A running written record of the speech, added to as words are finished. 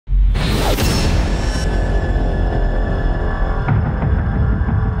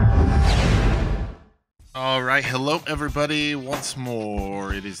Why, hello everybody, once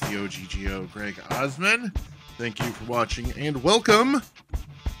more. It is the OGGO, Greg Osman. Thank you for watching and welcome.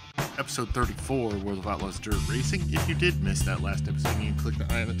 Episode 34, World of Outlaws Dirt Racing. If you did miss that last episode, you can click the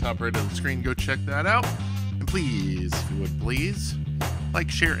eye on the top right of the screen, go check that out. And please, if you would please, like,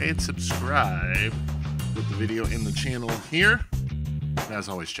 share, and subscribe with the video in the channel here. And as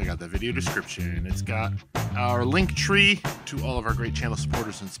always, check out that video description. It's got our link tree to all of our great channel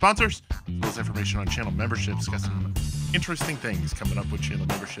supporters and sponsors, as well as information on channel memberships. Got some interesting things coming up with channel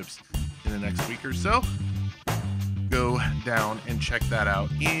memberships in the next week or so. Go down and check that out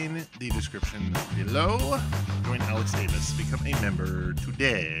in the description below. Join Alex Davis, become a member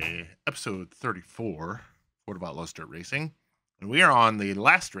today. Episode 34, World of Outlaws Dirt Racing. And we are on the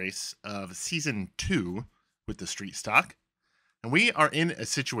last race of Season 2 with the Street Stock. And we are in a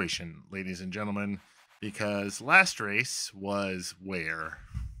situation, ladies and gentlemen, because last race was where?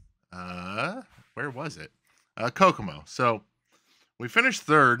 Where was it? Kokomo. So we finished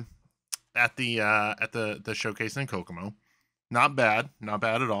third at the showcase in Kokomo. Not bad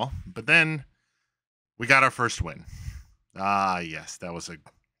at all. But then we got our first win. Yes, that was a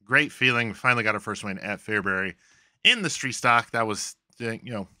great feeling. We finally got our first win at Fairbury in the Street Stock. That was,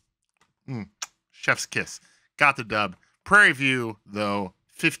 chef's kiss. Got the dub. Prairie View, though,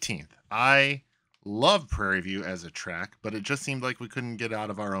 15th. I love Prairie View as a track, but it just seemed like we couldn't get out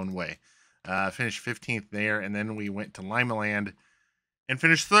of our own way. Finished 15th there, and then we went to Limaland and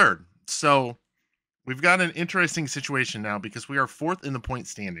finished third. So we've got an interesting situation now because we are fourth in the point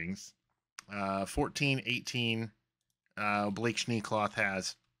standings. 14-18 Blake Schneekloth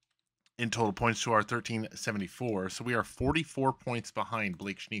has in total points to our 1374. So we are 44 points behind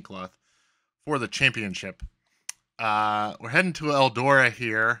Blake Schneekloth for the championship. We're heading to Eldora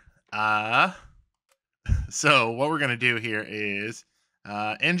here. So what we're going to do here is,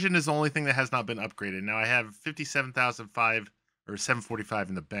 engine is the only thing that has not been upgraded. Now I have 57,005 or 745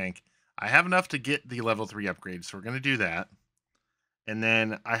 in the bank. I have enough to get the level 3 upgrade, so we're going to do that. And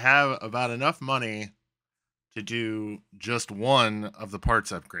then I have about enough money to do just one of the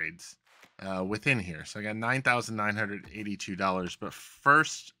parts upgrades within here. So I got $9,982. But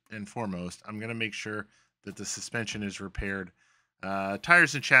first and foremost, I'm going to make sure that the suspension is repaired.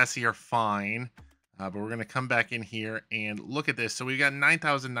 Tires and chassis are fine, but we're going to come back in here and look at this. So we've got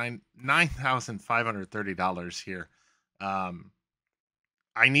 $9,530 here. I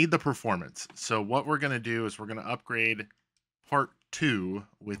need the performance. So what we're going to do is we're going to upgrade part 2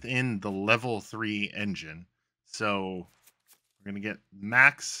 within the level 3 engine. So we're going to get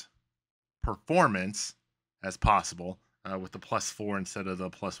max performance as possible with the +4 instead of the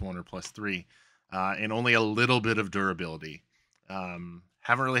 +1 or +3. And only a little bit of durability. Haven't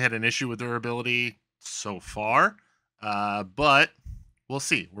really had an issue with durability so far, but we'll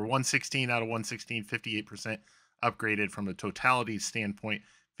see. We're 116 out of 116, 58% upgraded from a totality standpoint,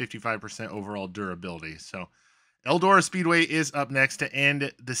 55% overall durability. So Eldora Speedway is up next to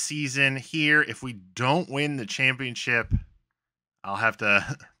end the season here. If we don't win the championship, I'll have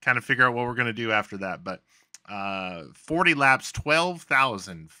to kind of figure out what we're going to do after that. But 40 laps,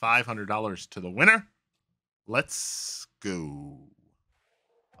 $12,500 to the winner. Let's go.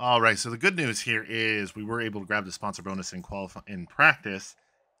 All right, so the good news here is we were able to grab the sponsor bonus in practice,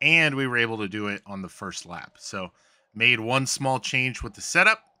 and we were able to do it on the first lap. So made one small change with the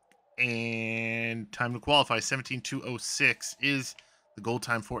setup, and time to qualify. 17:206 is the goal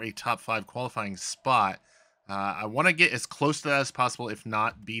time for a top 5 qualifying spot. I want to get as close to that as possible, if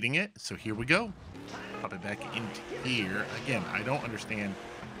not beating it. So here we go. Pop it back into here. Again, I don't understand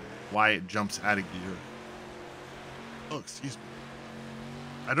why it jumps out of gear. Oh, excuse me.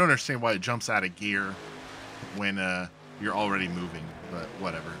 I don't understand why it jumps out of gear when you're already moving, but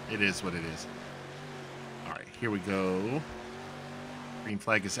whatever. It is what it is. All right, here we go. Green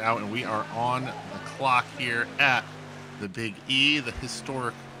flag is out, and we are on the clock here at the Big E, the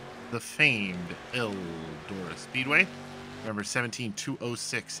historic, the famed Eldora Speedway. Remember,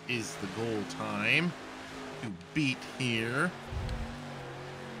 17:206 is the goal time to beat here.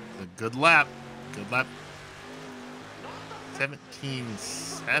 It's a good lap. Good lap.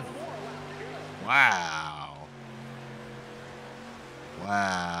 17.7. Wow.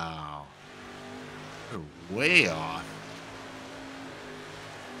 Wow. We're way off.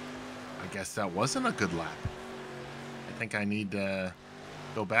 I guess that wasn't a good lap. I think I need to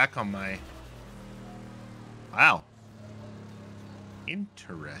go back on my... Wow.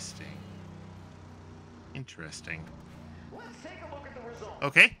 Interesting. Interesting.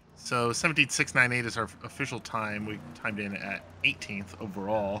 Okay, so 17.698 is our official time. We timed in at 18th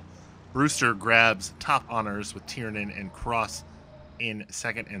overall. Brewster grabs top honors with Tiernan and Cross in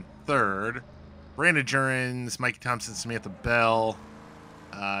second and third. Brandon Jurens, Mikey Thompson, Samantha Bell.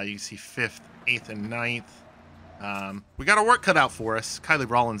 You can see 5th, 8th, and 9th. We got our work cut out for us. Kylie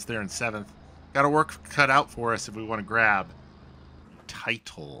Rollins there in 7th. Got our work cut out for us if we want to grab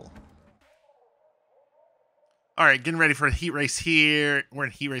title. All right, getting ready for a heat race here. We're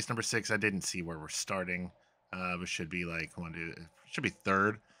in heat race number 6. I didn't see where we're starting. We should be like, should be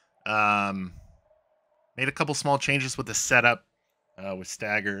 3rd. Made a couple small changes with the setup, with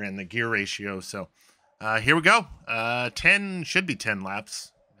stagger and the gear ratio. So here we go. 10 should be 10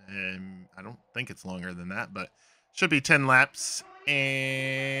 laps. I don't think it's longer than that, but should be 10 laps.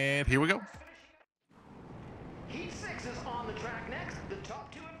 And here we go. Heat 6 is on the track next. The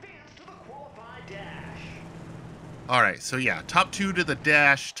top 2 advance to the qualified dash. All right, so yeah, top 2 to the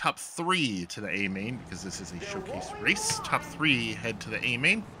dash, top 3 to the A main, because this is a showcase race. Top 3 head to the A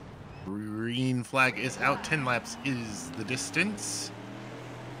main. Green flag is out. 10 laps is the distance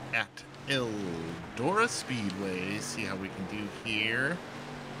at Eldora Speedway. See how we can do here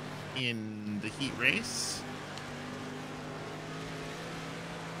in the heat race.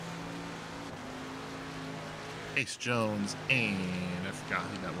 Chase Jones and I forgot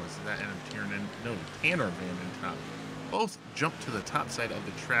who that was. Is that Adam Tiernan? No, Tanner Vandentop. Both jump to the top side of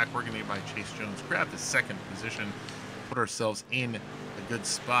the track. We're going to get by Chase Jones. Grab the 2nd position. Put ourselves in a good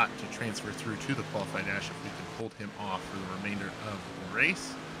spot to transfer through to the qualified dash if we can hold him off for the remainder of the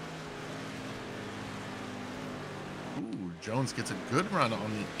race. Ooh, Jones gets a good run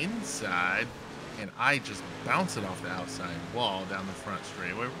on the inside, and I just bounce it off the outside wall down the front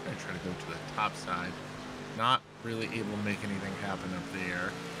straightaway. We're going to try to go to the top side. Not really able to make anything happen up there.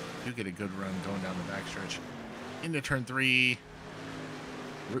 Do get a good run going down the backstretch into turn 3.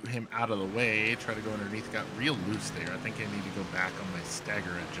 Root him out of the way. Try to go underneath. Got real loose there. I think I need to go back on my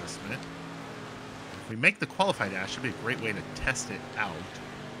stagger adjustment. If we make the qualified dash, should be a great way to test it out.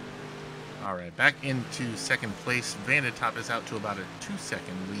 All right, back into 2nd place. Vandentop is out to about a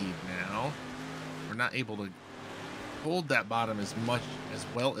 2-second lead now. We're not able to hold that bottom as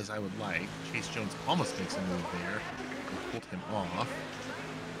well as I would like. Chase Jones almost makes a move there. We pulled him off.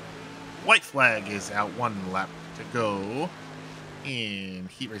 White flag is out. 1 lap to go in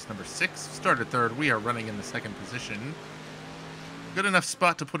heat race number 6. Started 3rd. We are running in the 2nd position. Good enough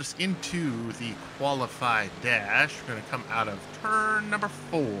spot to put us into the qualified dash. We're going to come out of turn number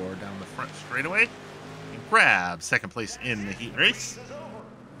 4 down the front straightaway and grab 2nd place in the heat race.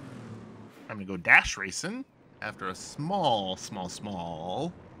 I'm going to go dash racing after a small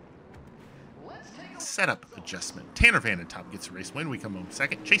setup adjustment. Tanner Vandentop gets a race win. We come home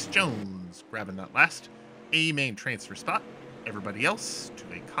 2nd. Chase Jones grabbing that last A main transfer spot. Everybody else to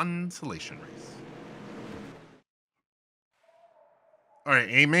a consolation race. All right,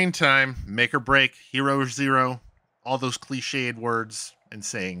 A main time, make or break, hero or zero, all those cliched words and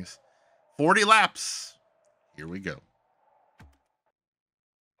sayings. 40 laps. Here we go.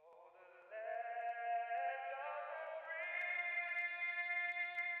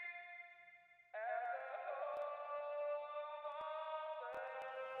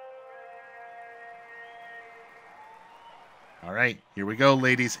 All right, here we go,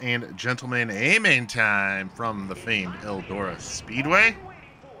 ladies and gentlemen. A main time from the famed Eldora Speedway.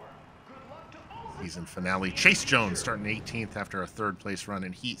 Season finale. Chase Jones starting 18th after a 3rd place run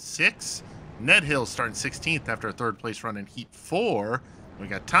in Heat 6. Ned Hill starting 16th after a 3rd place run in Heat 4. We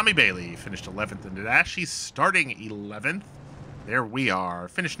got Tommy Bailey finished 11th in the dash. He's starting 11th. There we are.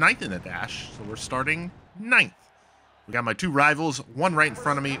 Finished 9th in the dash, so we're starting 9th. We got my 2 rivals, one right in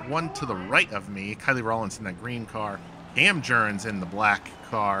front of me, one to the right of me. Kylie Rollins in that green car. Cam Jurens in the black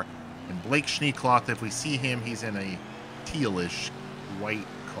car. And Blake Schneekloth, if we see him, he's in a tealish white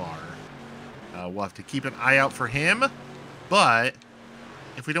car. We'll have to keep an eye out for him. But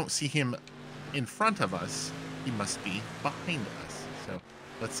if we don't see him in front of us, he must be behind us. So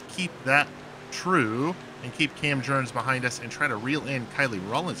let's keep that true and keep Cam Jurens behind us and try to reel in Kylie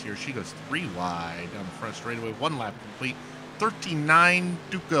Rollins here. She goes 3 wide down the front straightaway. 1 lap complete. 39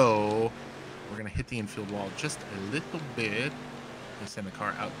 to go. We're going to hit the infield wall just a little bit and send the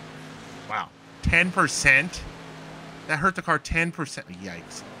car out. Wow. 10%. That hurt the car 10%.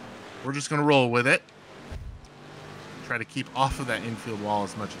 Yikes. We're just going to roll with it. Try to keep off of that infield wall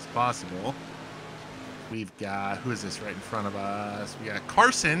as much as possible. We've got, who is this right in front of us? We got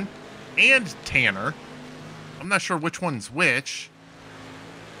Carson and Tanner. I'm not sure which one's which.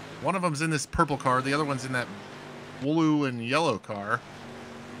 One of them's in this purple car. The other one's in that blue and yellow car.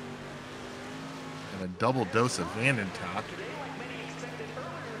 And a double dose of Vandentop.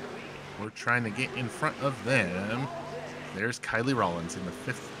 We're trying to get in front of them. There's Kylie Rollins in the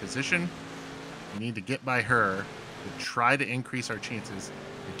 5th position. We need to get by her to try to increase our chances.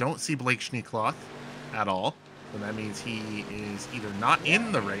 I don't see Blake Schneekloth at all. So that means he is either not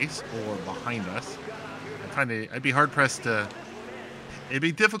in the race or behind us. I'd be hard pressed to. It'd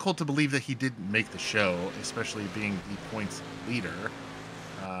be difficult to believe that he didn't make the show, especially being the points leader.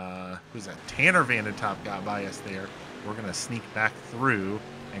 Who's that? Tanner Vandentop got by us there. We're going to sneak back through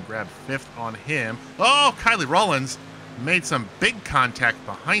and grab 5th on him. Oh, Kylie Rollins made some big contact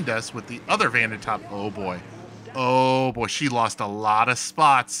behind us with the other Vandentop. Oh, boy. Oh, boy. She lost a lot of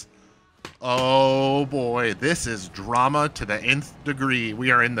spots. Oh, boy. This is drama to the nth degree.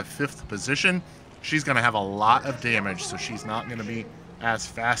 We are in the 5th position. She's going to have a lot of damage, so she's not going to be as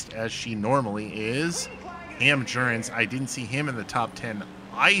fast as she normally is. Cam Jurens, I didn't see him in the top 10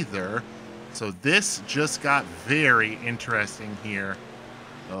 either. So this just got very interesting here.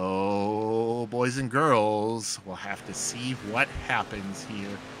 Oh, boys and girls, we'll have to see what happens here.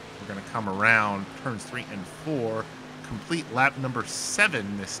 We're going to come around turns 3 and 4. Complete lap number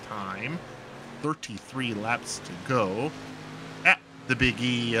 7 this time. 33 laps to go at the Big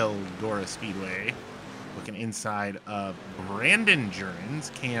E Eldora Speedway. Looking inside of Brandon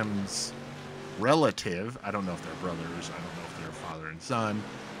Jurens, Cam's relative. I don't know if they're brothers. I don't know if they're father and son.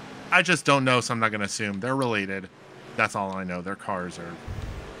 I just don't know, so I'm not going to assume. They're related. That's all I know. Their cars are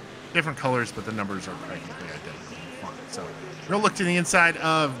different colors, but the numbers are practically identical in the font. So we'll look to the inside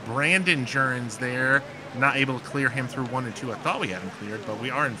of Brandon Jurens there. Not able to clear him through 1 and 2. I thought we had him cleared, but we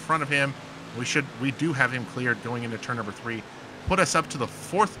are in front of him. We do have him cleared going into turn number 3. Put us up to the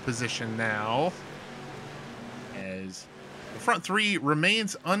 4th position now, as the front 3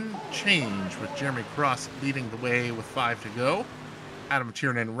 remains unchanged, with Jeremy Cross leading the way with 5 to go. Adam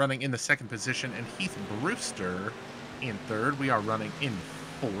Tiernan running in the 2nd position, and Heath Brewster in 3rd. We are running in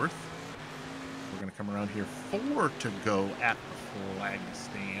 4th. We're going to come around here. 4 to go at the flag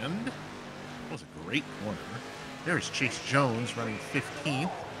stand. That was a great corner. There's Chase Jones running 15th.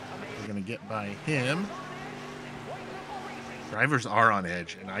 We're going to get by him. Drivers are on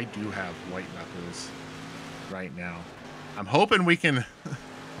edge, and I do have white knuckles right now. I'm hoping we can. I'm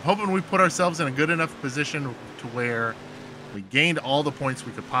hoping we put ourselves in a good enough position to where we gained all the points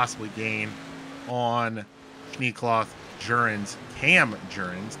we could possibly gain on Schneekloth, Jurens, Cam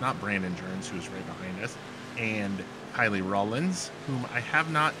Jurens, not Brandon Jurens, who's right behind us, and Kylie Rollins, whom I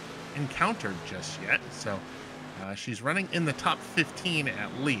have not encountered just yet. So she's running in the top 15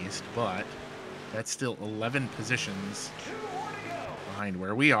 at least, but that's still 11 positions behind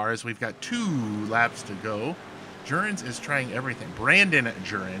where we are, as we've got 2 laps to go. Jurens is trying everything. Brandon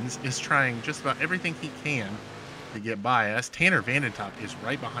Jurens is trying just about everything he can to get by us. Tanner Vandentop is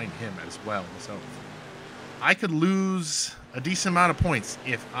right behind him as well. So I could lose a decent amount of points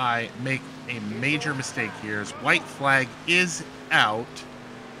if I make a major mistake here. As white flag is out.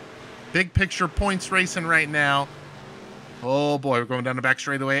 Big picture points racing right now. Oh boy, we're going down the back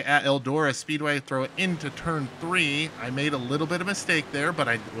straightaway at Eldora Speedway. Throw it into turn 3. I made a little bit of a mistake there, but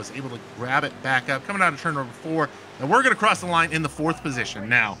I was able to grab it back up. Coming out of turn number 4. And we're going to cross the line in the 4th position.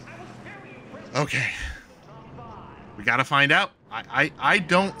 Now, okay. We got to find out. I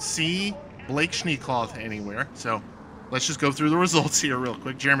don't see Blake Schneekloth anywhere. So let's just go through the results here real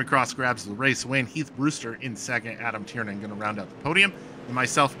quick. Jeremy Cross grabs the race win. Heath Brewster in 2nd. Adam Tiernan going to round out the podium. And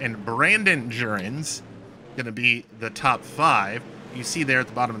myself and Brandon Jurens going to be the top 5. You see there at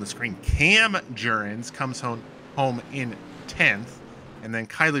the bottom of the screen, Cam Jurens comes home in 10th. And then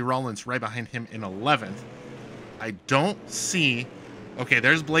Kylie Rollins right behind him in 11th. I don't see... Okay,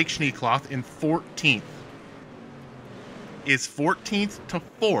 there's Blake Schneekloth in 14th. Is 14th to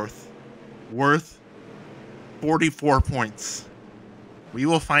 4th worth 44 points? We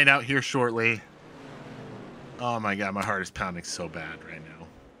will find out here shortly. Oh my god, my heart is pounding so bad right now.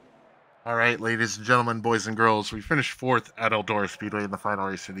 All right, ladies and gentlemen, boys and girls, we finished 4th at Eldora Speedway in the final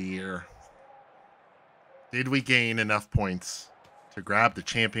race of the year. Did we gain enough points to grab the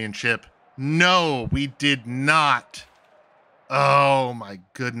championship? No, we did not. Oh my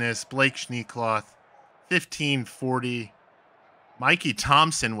goodness. Blake Schneekloth, 1540. Mikey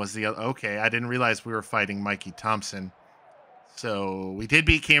Thompson was the other. Okay, I didn't realize we were fighting Mikey Thompson. So we did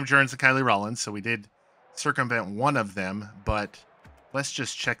beat Cam Jurens and Kylie Rollins, so we did circumvent one of them, but let's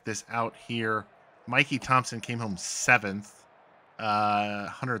just check this out here. Mikey Thompson came home 7th,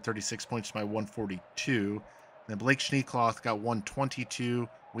 136 points to my 142. And then Blake Schneekloth got 122.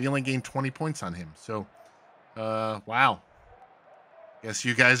 We only gained 20 points on him. So, wow. Guess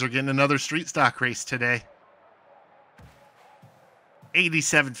you guys are getting another street stock race today.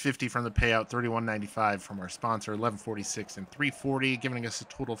 $87.50 from the payout, $31.95 from our sponsor, $11.46 and $3.40, giving us a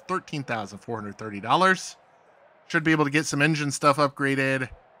total of $13,430. Should be able to get some engine stuff upgraded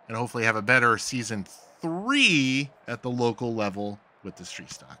and hopefully have a better season 3 at the local level with the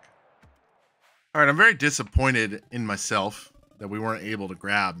street stock. All right, I'm very disappointed in myself that we weren't able to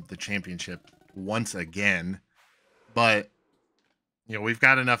grab the championship once again. But, you know, we've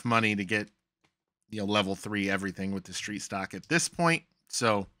got enough money to get, you know, level 3 everything with the street stock at this point.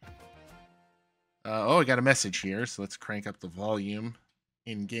 So, oh, I got a message here. So let's crank up the volume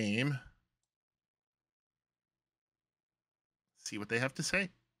in game. See what they have to say.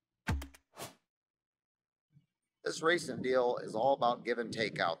 This racing deal is all about give and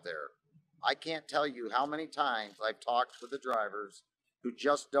take out there. I can't tell you how many times I've talked with the drivers who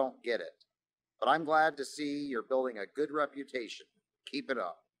just don't get it. But I'm glad to see you're building a good reputation. Keep it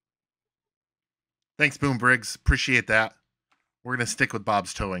up. Thanks, Boom Briggs. Appreciate that. We're going to stick with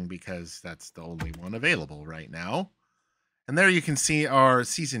Bob's Towing because that's the only one available right now. And there you can see our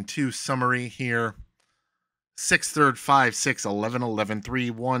Season 2 summary here. 6 3rd, 5 6 11 11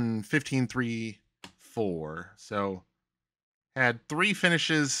 3 1 15 3 4. So had 3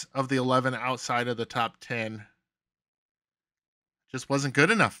 finishes of the 11 outside of the top 10. Just wasn't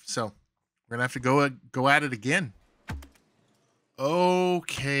good enough. So we're gonna have to go at it again.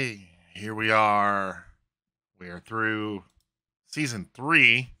 Okay, here we are. We are through Season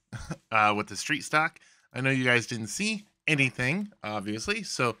 3 with the street stock. I know you guys didn't see anything, obviously.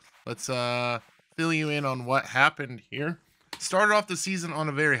 So let's fill you in on what happened here. Started off the season on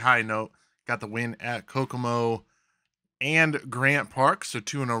a very high note. Got the win at Kokomo and Grant Park, so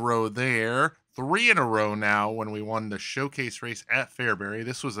 2 in a row there. 3 in a row now when we won the showcase race at Fairbury.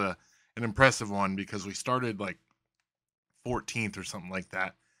 This was an impressive one because we started like 14th or something like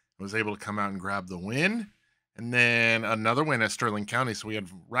that. I was able to come out and grab the win. And then another win at Sterling County. So we had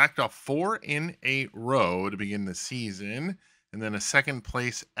racked off 4 in a row to begin the season. And then a second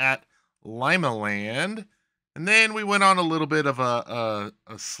place at Limaland. And then we went on a little bit of a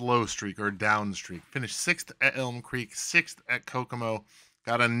slow streak or down streak. Finished 6th at Elm Creek, 6th at Kokomo.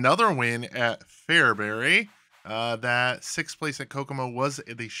 Got another win at Fairbury. That 6th place at Kokomo was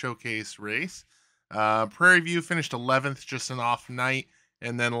the showcase race. Prairie View finished 11th, just an off night.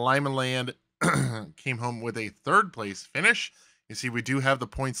 And then Limaland came home with a 3rd place finish. You see, we do have the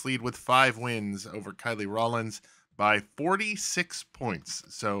points lead with 5 wins over Kylie Rollins by 46 points.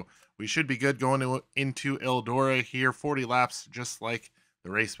 So we should be good going into Eldora here. 40 laps, just like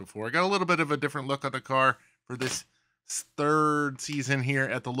the race before. Got a little bit of a different look on the car for this 3rd season here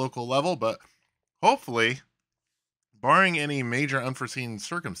at the local level, but hopefully, barring any major unforeseen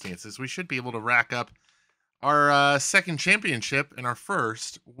circumstances, we should be able to rack up our 2nd championship and our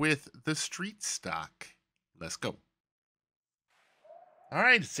 1st with the street stock. Let's go. All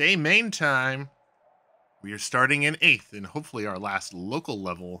right, it's A main time. We are starting in 8th and hopefully our last local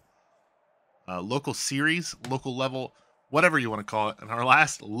level, local series, local level, whatever you want to call it, and our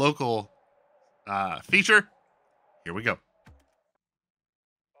last local feature. Here we go.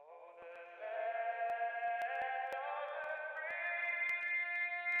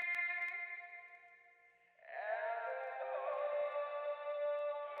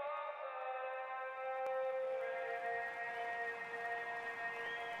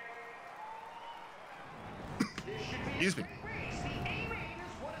 Excuse me.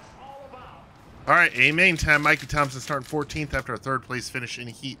 All right, A main time. Mikey Thompson starting 14th after a 3rd place finish in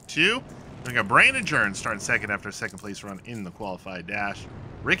Heat 2. We got Brandon Jern starting 2nd after a 2nd place run in the qualified dash.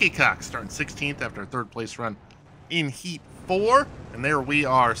 Ricky Cox starting 16th after a 3rd place run in Heat 4. And there we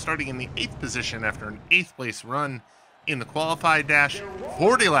are, starting in the 8th position after an 8th place run in the qualified dash.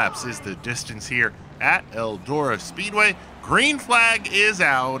 40 laps is the distance here at Eldora Speedway. Green flag is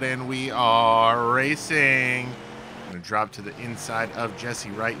out, and we are racing. Going to drop to the inside of Jesse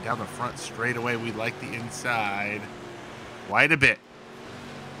Wright down the front straightaway. We like the inside quite a bit.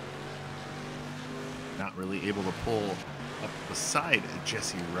 Not really able to pull up beside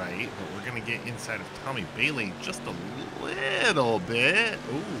Jesse Wright, but we're going to get inside of Tommy Bailey just a little bit.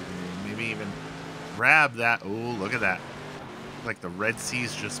 Ooh, maybe even grab that. Ooh, look at that. Like the Red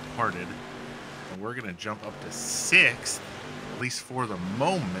Sea's just parted. And we're going to jump up to 6th, at least for the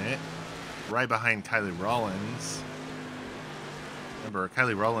moment, right behind Kylie Rollins. Remember,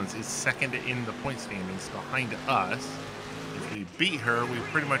 Kylie Rollins is 2nd in the point standings behind us. If we beat her, we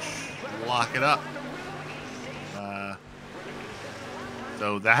pretty much lock it up.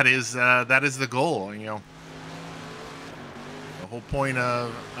 So that is the goal. You know, the whole point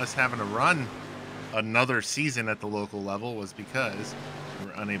of us having to run another season at the local level was because we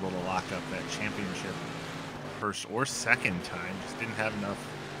were unable to lock up that championship 1st or 2nd time. Just didn't have enough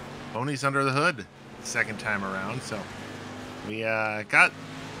ponies under the hood the 2nd time around. So we got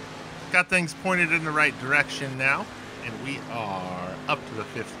things pointed in the right direction now, and we are up to the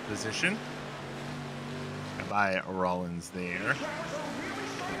 5th position. Got by Rollins there.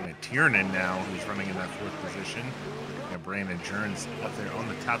 Looking at Tiernan now, who's running in that 4th position. Brandon Jerns up there on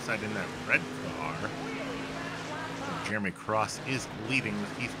the top side in that red car. So Jeremy Cross is leading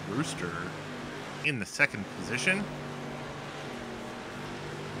with Heath Brewster in the 2nd position.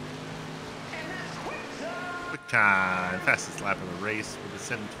 Quick time, fastest lap of the race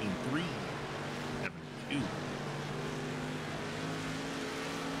with a 17.372.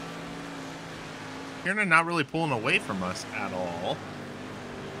 Tiernan not really pulling away from us at all,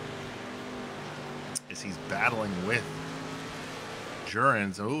 as he's battling with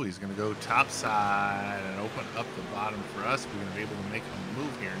Jurens. Oh, he's going to go top side and open up the bottom for us. We're going to be able to make a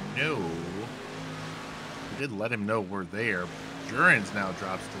move here. No. We did let him know we're there. Jurens now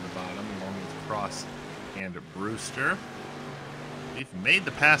drops to the bottom along with Cross and Brewster. We've made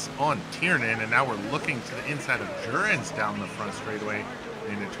the pass on Tiernan, and now we're looking to the inside of Jurens down the front straightaway.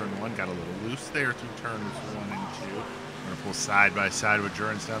 Into turn 1, got a little loose there through turns 1 and 2. We're going to pull side by side with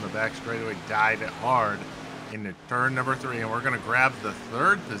Jurens down the back straightaway. Died hard into turn number 3, and we're going to grab the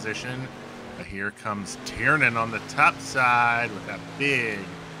 3rd position. But here comes Tiernan on the top side with that big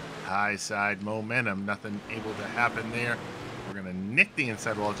high side momentum. Nothing able to happen there. We're going to nick the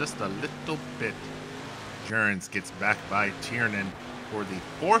inside wall just a little bit. Jurens gets back by Tiernan for the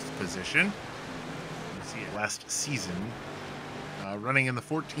 4th position. You see it last season. Running in the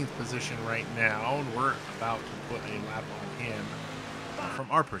 14th position right now, and we're about to put a lap on him.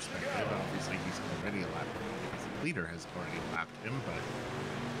 From our perspective, obviously he's already a lap on because the leader has already lapped him, but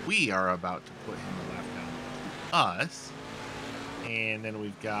we are about to put him a lap down to us. And then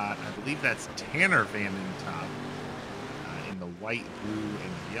we've got, I believe that's Tanner Vanden Top in the white, blue,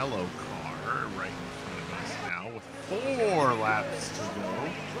 and yellow car right in front of us now with 4 laps to go.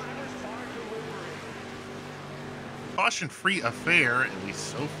 Caution-free affair, at least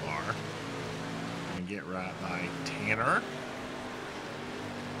so far. Gonna get right by Tanner.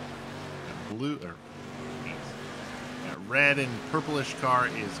 That blue, or that red and purplish car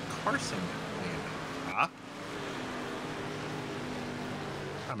is Carson Vanden Top.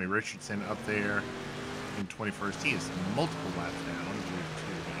 Tommy Richardson up there in 21st. He is multiple laps down due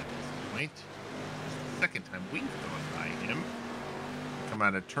to at this point. It's the 2nd time we've gone by him. Come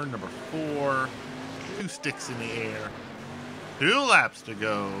out of turn number 4. 2 sticks in the air. 2 laps to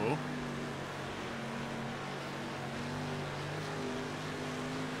go.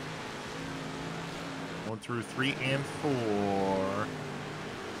 Going through 3 and 4.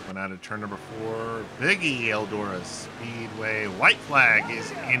 Went out of turn number 4. Biggie Eldora Speedway. White flag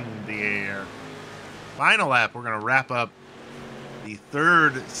is in the air. Final lap. We're going to wrap up the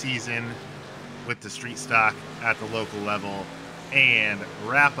 3rd season with the street stock at the local level and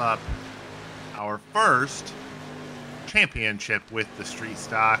wrap up our 1st championship with the street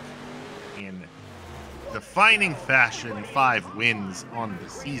stock in defining fashion. 5 wins on the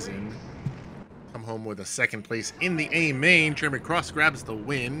season. Come home with a 2nd place in the A main. Jeremy Cross grabs the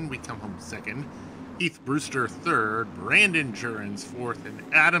win. We come home 2nd. Heath Brewster 3rd. Brandon Jurens 4th. And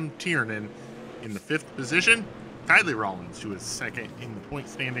Adam Tiernan in the 5th position. Kylie Rollins, who is 2nd in the point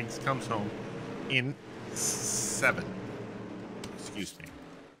standings, comes home in 7th. Excuse me.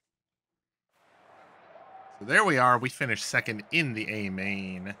 So there we are. We finished 2nd in the A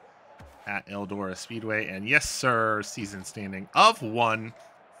main at Eldora Speedway. And yes, sir, season standing of 1.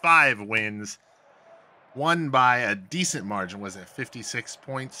 5 wins. Won by a decent margin. Was it 56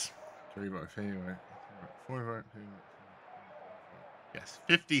 points? Yes,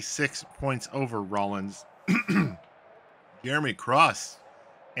 56 points over Rollins. Jeremy Cross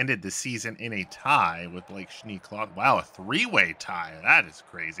ended the season in a tie with Blake Schneekloth. Wow, a 3-way tie. That is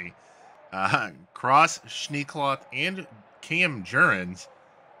crazy. Cross, Schneekloth, and Cam Jurens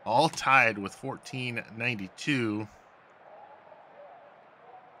all tied with 1492.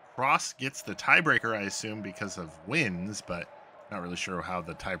 Cross gets the tiebreaker, I assume, because of wins, but not really sure how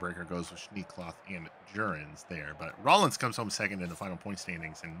the tiebreaker goes with Schneekloth and Jurens there. But Rollins comes home 2nd in the final point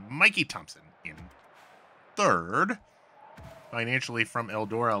standings, and Mikey Thompson in 3rd. Financially from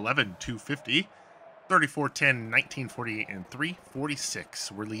Eldora, 11,250, 3410, 1948, and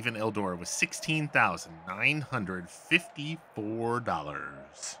 346. We're leaving Eldora with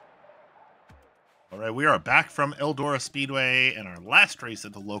 $16,954. All right, we are back from Eldora Speedway and our last race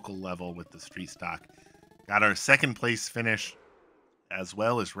at the local level with the street stock. Got our 2nd place finish, as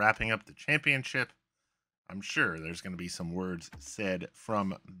well as wrapping up the championship. I'm sure there's going to be some words said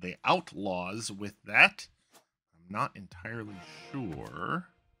from the Outlaws with that. I'm not entirely sure.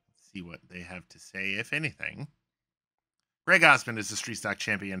 Let's see what they have to say, if anything. Greg Osmond is the street stock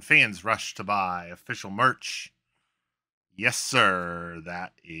champion. Fans rush to buy official merch. Yes, sir.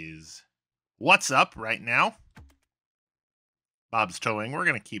 That is what's up right now. Bob's Towing. We're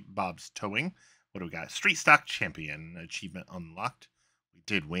going to keep Bob's Towing. What do we got? Street Stock Champion achievement unlocked. We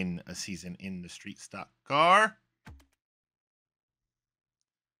did win a season in the Street Stock car.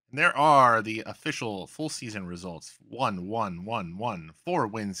 And there are the official full season results. 1, 1, 1, 1. 4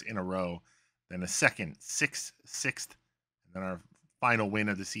 wins in a row. Then a second, 6th, 6th. And then our final win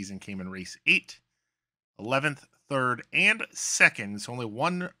of the season came in race 8. 11th, 3rd, and 2nd. So only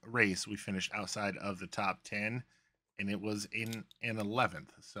one race we finished outside of the top 10. And it was in an 11th.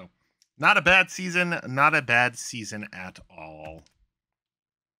 So not a bad season. Not a bad season at all.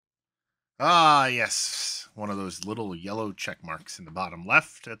 Ah, yes. One of those little yellow check marks in the bottom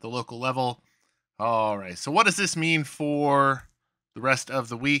left at the local level. All right. So what does this mean for the rest of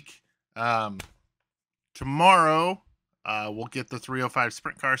the week? Tomorrow, we'll get the 305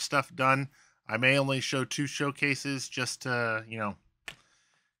 sprint car stuff done. I may only show 2 showcases just to,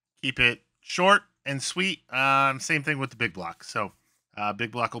 keep it short and sweet. Same thing with the big block. So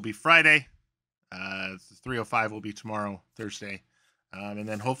big block will be Friday. 305 will be tomorrow, Thursday. And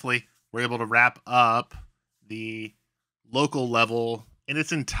then hopefully we're able to wrap up the local level in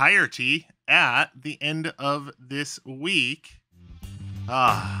its entirety at the end of this week.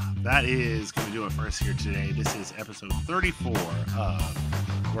 That is going to do it for us here today. This is episode 34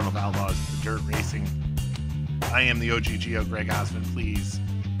 of World of Outlaws Dirt Racing. I am the OGGO, Greg Osmond. Please,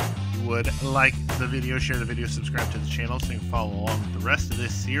 if you would like the video, share the video, subscribe to the channel so you can follow along with the rest of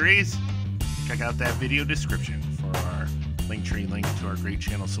this series. Check out that video description for our Linktree link to our great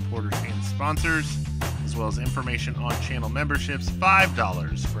channel supporters and sponsors, as well as information on channel memberships.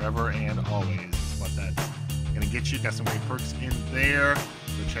 $5 forever and always is what that's going to get you. Got some great perks in there.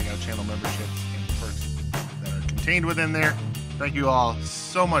 Go check out channel memberships and the perks that are contained within there. Thank you all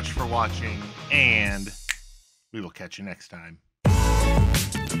so much for watching, and we will catch you next time.